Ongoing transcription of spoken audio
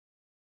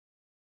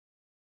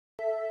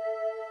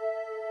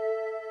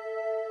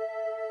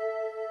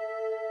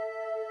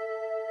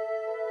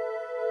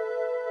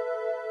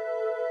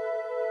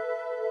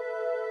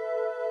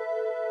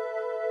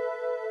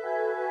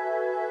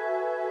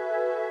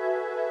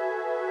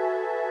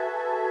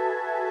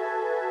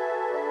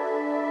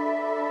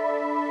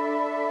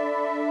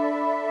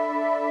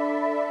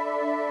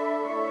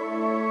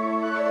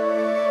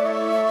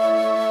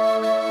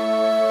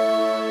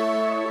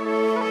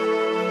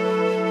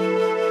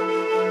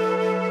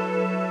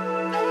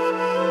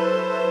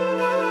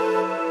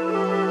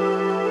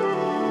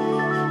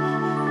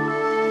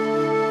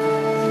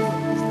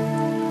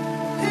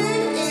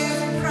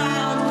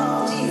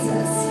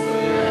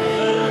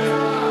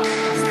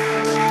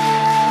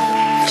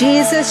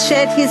Jesus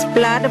shed his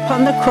blood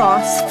upon the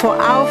cross for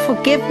our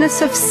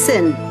forgiveness of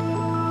sin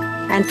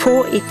and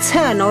for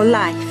eternal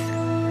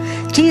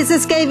life.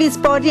 Jesus gave his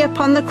body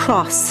upon the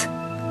cross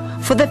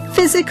for the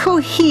physical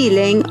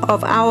healing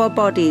of our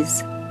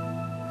bodies.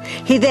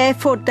 He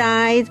therefore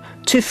died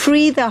to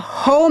free the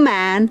whole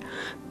man,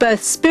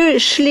 both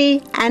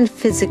spiritually and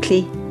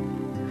physically.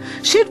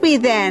 Should we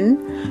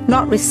then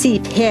not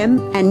receive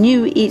him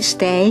anew each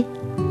day,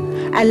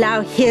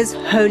 allow his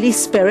Holy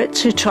Spirit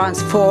to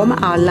transform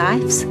our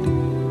lives?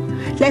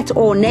 Let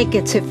all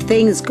negative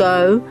things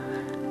go: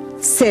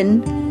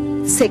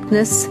 sin,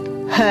 sickness,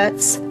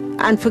 hurts,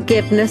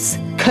 unforgiveness,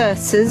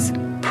 curses,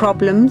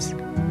 problems,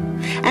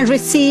 and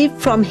receive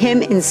from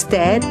him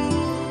instead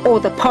all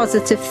the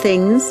positive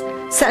things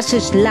such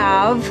as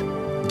love,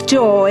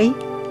 joy,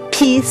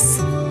 peace,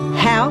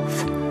 health,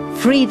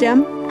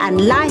 freedom,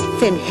 and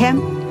life in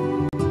him.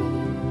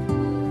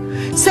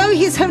 So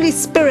his Holy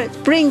Spirit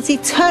brings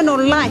eternal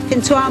life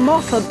into our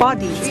mortal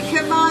bodies. We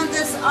command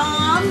this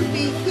arm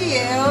be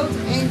healed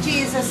in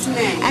Jesus'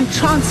 name. And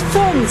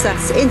transforms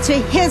us into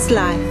his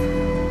life.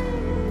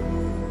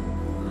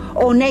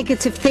 All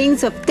negative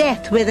things of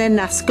death within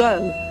us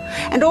go,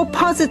 and all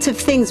positive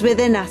things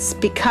within us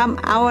become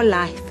our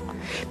life.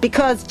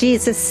 Because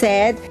Jesus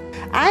said,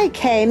 I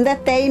came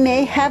that they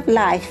may have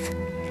life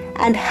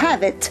and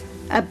have it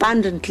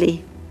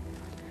abundantly.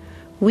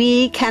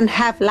 We can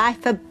have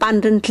life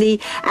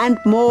abundantly and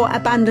more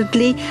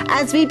abundantly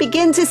as we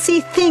begin to see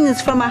things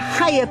from a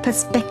higher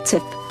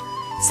perspective,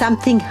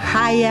 something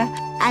higher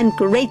and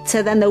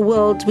greater than the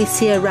world we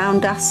see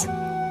around us.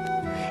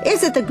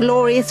 Is it the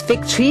glorious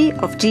victory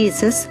of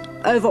Jesus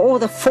over all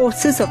the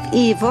forces of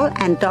evil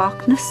and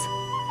darkness?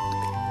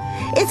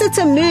 Is it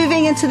a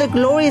moving into the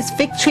glorious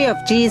victory of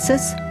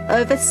Jesus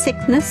over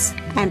sickness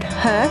and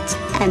hurt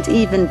and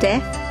even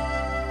death?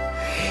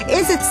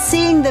 Is it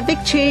seeing the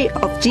victory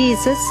of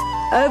Jesus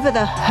over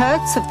the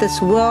hurts of this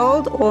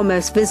world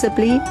almost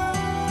visibly?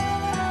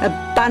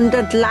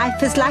 Abundant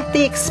life is like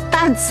the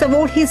expanse of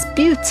all his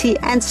beauty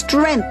and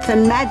strength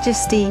and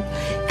majesty,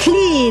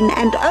 clean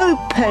and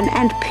open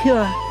and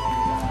pure.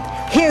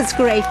 His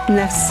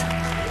greatness,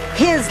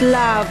 his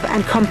love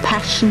and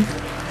compassion,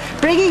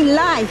 bringing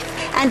life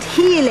and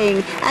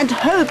healing and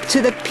hope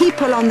to the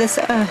people on this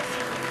earth.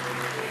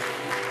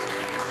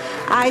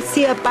 I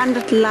see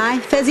abundant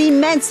life as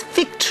immense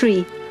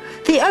victory,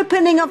 the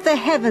opening of the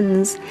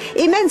heavens,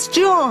 immense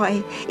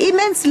joy,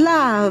 immense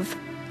love,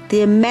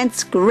 the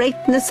immense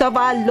greatness of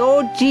our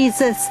Lord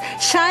Jesus,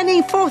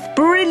 shining forth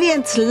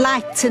brilliant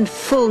light and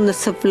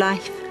fullness of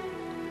life.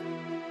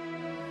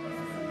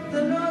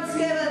 The Lord's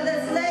given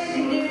this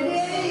lady new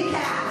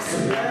kneecaps.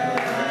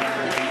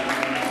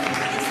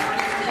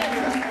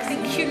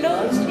 Thank you,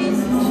 Lord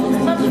Jesus.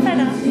 Much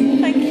better.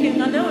 Thank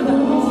you. I know I'm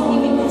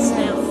receiving this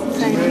now.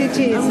 Thank you,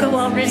 Jesus. I'll go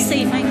on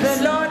receiving.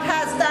 The Lord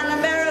has done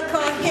a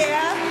miracle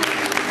here.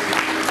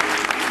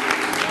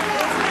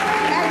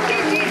 Thank you,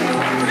 Jesus.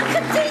 I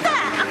couldn't do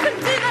that. I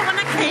couldn't do that when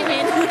I came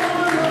in.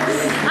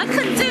 I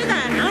couldn't do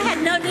that. I had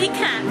no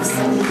kneecaps.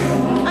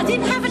 I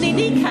didn't have any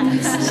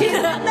kneecaps. She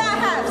does not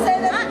have. Say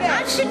that again.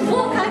 I should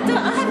walk. I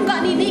haven't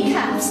got any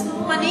kneecaps.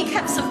 My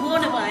kneecaps have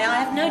worn away.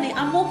 I have no knee.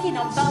 I'm walking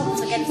on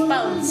bones against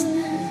bones.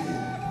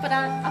 But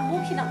I'm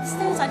walking up the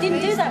stairs. I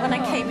didn't do that when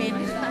I came in.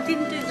 I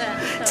didn't do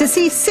that. To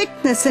see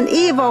sickness and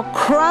evil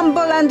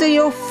crumble under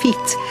your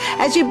feet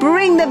as you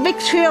bring the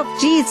victory of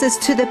Jesus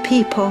to the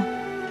people.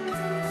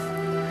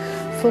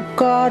 For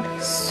God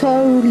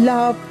so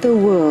loved the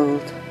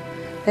world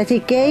that he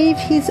gave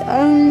his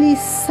only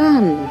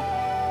Son,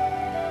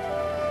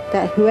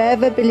 that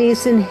whoever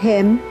believes in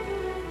him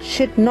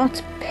should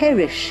not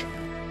perish,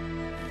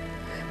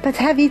 but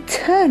have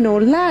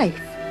eternal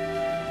life.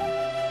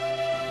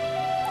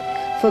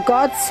 For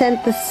God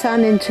sent the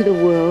Son into the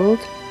world,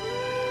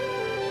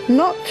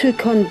 not to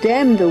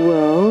condemn the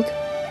world,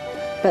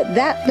 but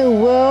that the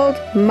world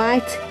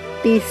might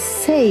be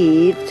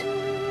saved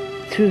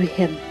through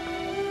him.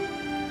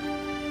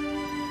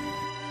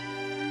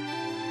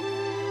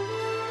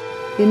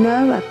 You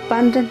know,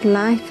 abundant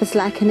life is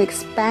like an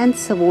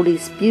expanse of all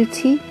his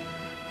beauty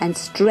and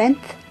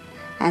strength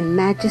and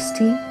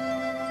majesty,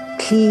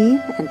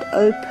 clean and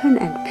open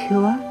and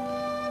pure.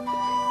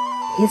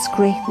 His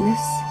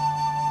greatness,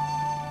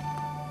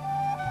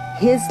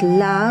 his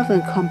love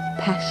and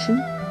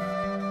compassion,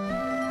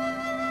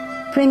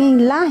 bringing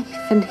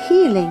life and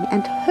healing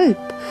and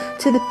hope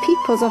to the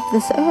peoples of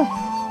this earth.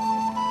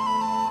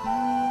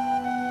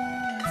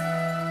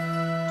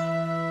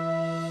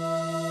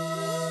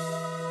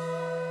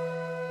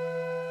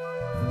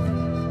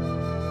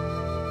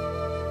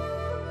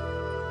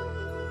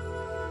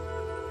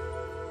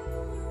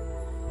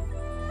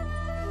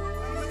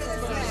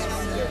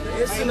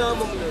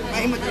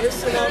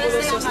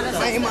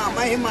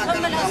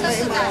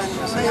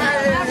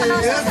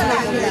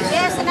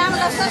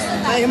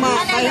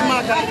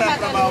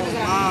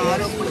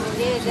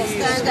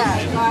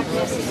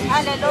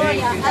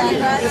 Hallelujah.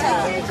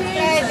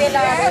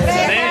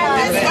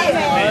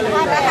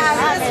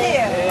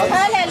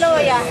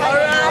 Hallelujah.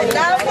 Hallelujah.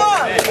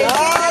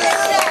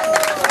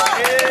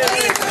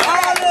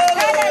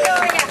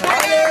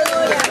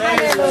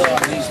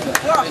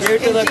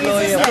 Jesus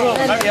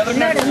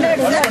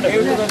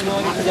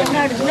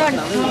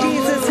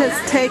has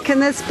taken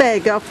this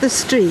beggar off the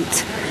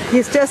street.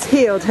 He's just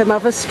healed him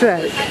of a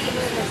stroke.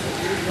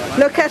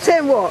 Look at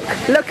him walk.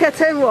 Look at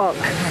him walk.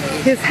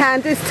 His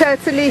hand is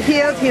totally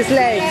healed. His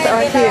legs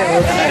are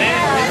healed.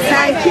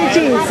 Thank you,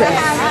 Jesus.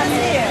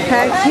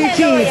 Thank you,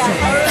 Jesus.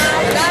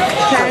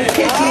 Thank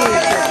you,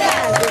 Jesus.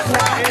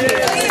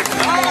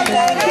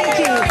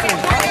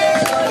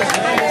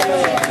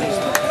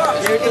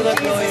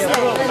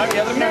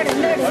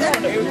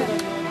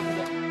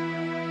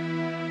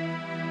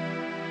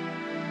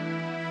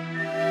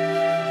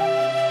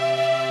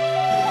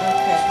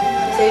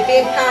 So you've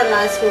been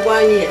paralyzed for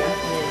 1 year.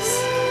 Yes.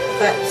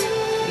 But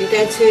you're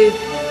going to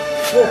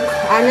walk.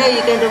 I know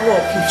you're going to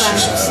walk in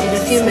front in a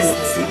few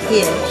minutes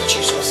here.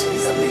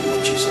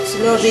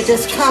 Lord, we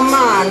just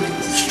command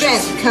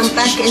strength to come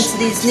back into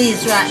these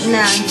knees right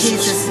now in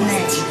Jesus'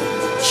 name.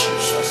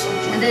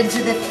 And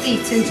into the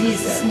feet in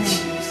Jesus'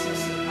 name.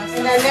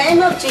 In the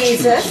name of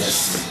Jesus,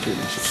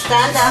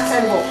 stand up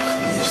and walk.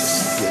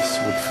 Yes,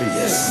 with faith.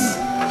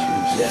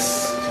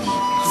 Yes.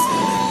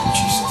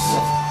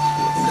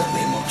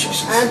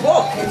 And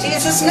walk in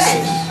Jesus'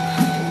 name.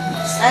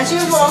 As you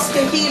walk,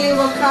 your healing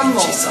will come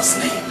more. Jesus'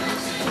 name.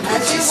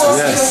 As you walk,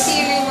 your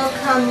healing will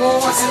come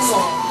more and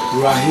more.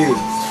 You are healed.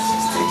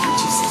 Thank you,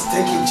 Jesus.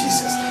 Thank you,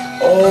 Jesus.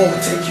 Oh,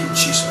 thank you,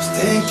 Jesus.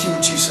 Thank you,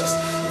 Jesus.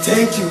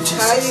 Thank you, Jesus.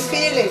 How are you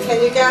feeling?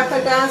 Can you go up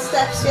and down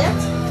steps yet?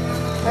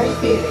 How are you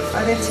feeling?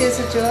 Are there tears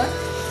of joy?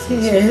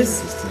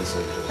 Yes.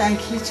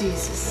 Thank you,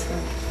 Jesus.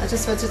 I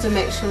just wanted to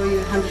make sure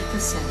you're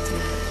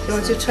 100%. You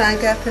want to try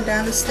and go up and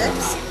down the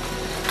steps?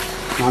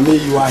 Mommy,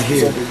 you are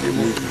healed.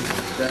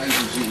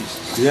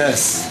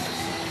 Yes.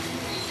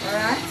 All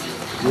right?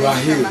 You are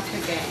healed. Come up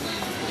again.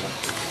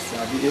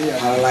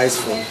 Paralyzed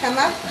for Come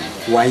up.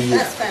 1 year.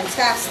 That's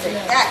fantastic.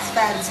 That's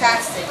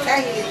fantastic.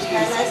 Thank you, Jesus.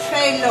 And I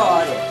pray,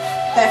 Lord,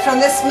 that from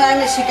this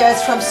moment she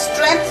goes from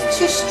strength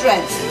to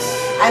strength,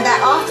 and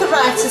that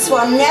arthritis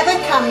will never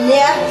come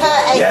near her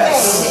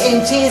again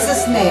in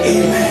Jesus'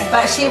 name. Amen.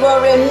 But she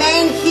will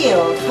remain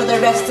healed for the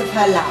rest of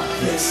her life.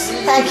 Yes.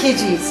 Thank you,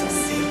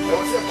 Jesus.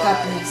 God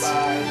bless you.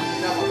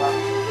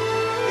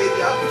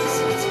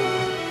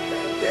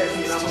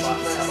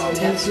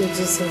 Thank you,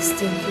 Jesus.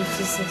 Thank you,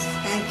 Jesus.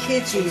 Thank you,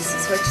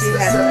 Jesus. What you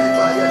have done.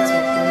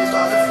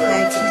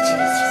 Thank you,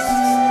 Jesus.